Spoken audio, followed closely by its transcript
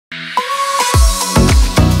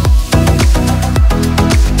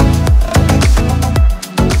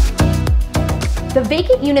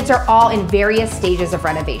vacant units are all in various stages of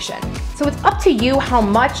renovation. So it's up to you how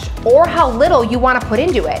much or how little you want to put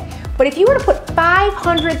into it. But if you were to put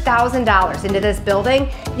 $500,000 into this building,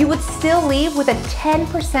 you would still leave with a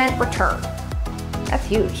 10% return. That's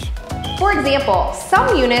huge. For example,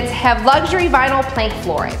 some units have luxury vinyl plank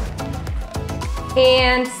flooring,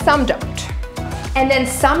 and some don't. And then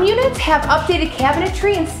some units have updated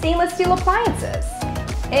cabinetry and stainless steel appliances,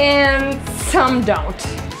 and some don't.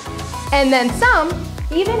 And then some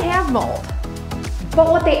even have mold.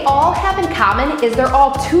 But what they all have in common is they're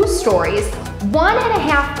all 2 stories,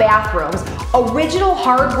 1.5 bathrooms, original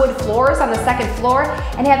hardwood floors on the 2nd floor,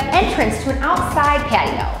 and have entrance to an outside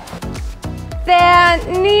patio. That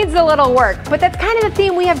needs a little work, but that's kind of the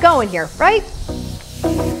theme we have going here, right?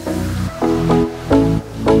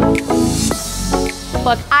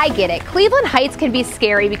 Look, I get it. Cleveland Heights can be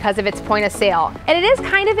scary because of its point of sale, and it is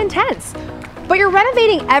kind of intense. But you're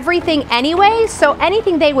renovating everything anyway, so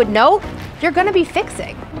anything they would note, you're gonna be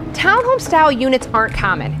fixing. Townhome style units aren't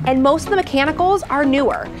common, and most of the mechanicals are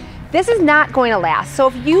newer. This is not going to last, so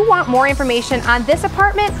if you want more information on this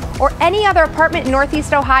apartment or any other apartment in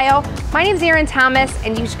Northeast Ohio, my name's Erin Thomas,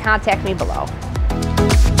 and you should contact me below.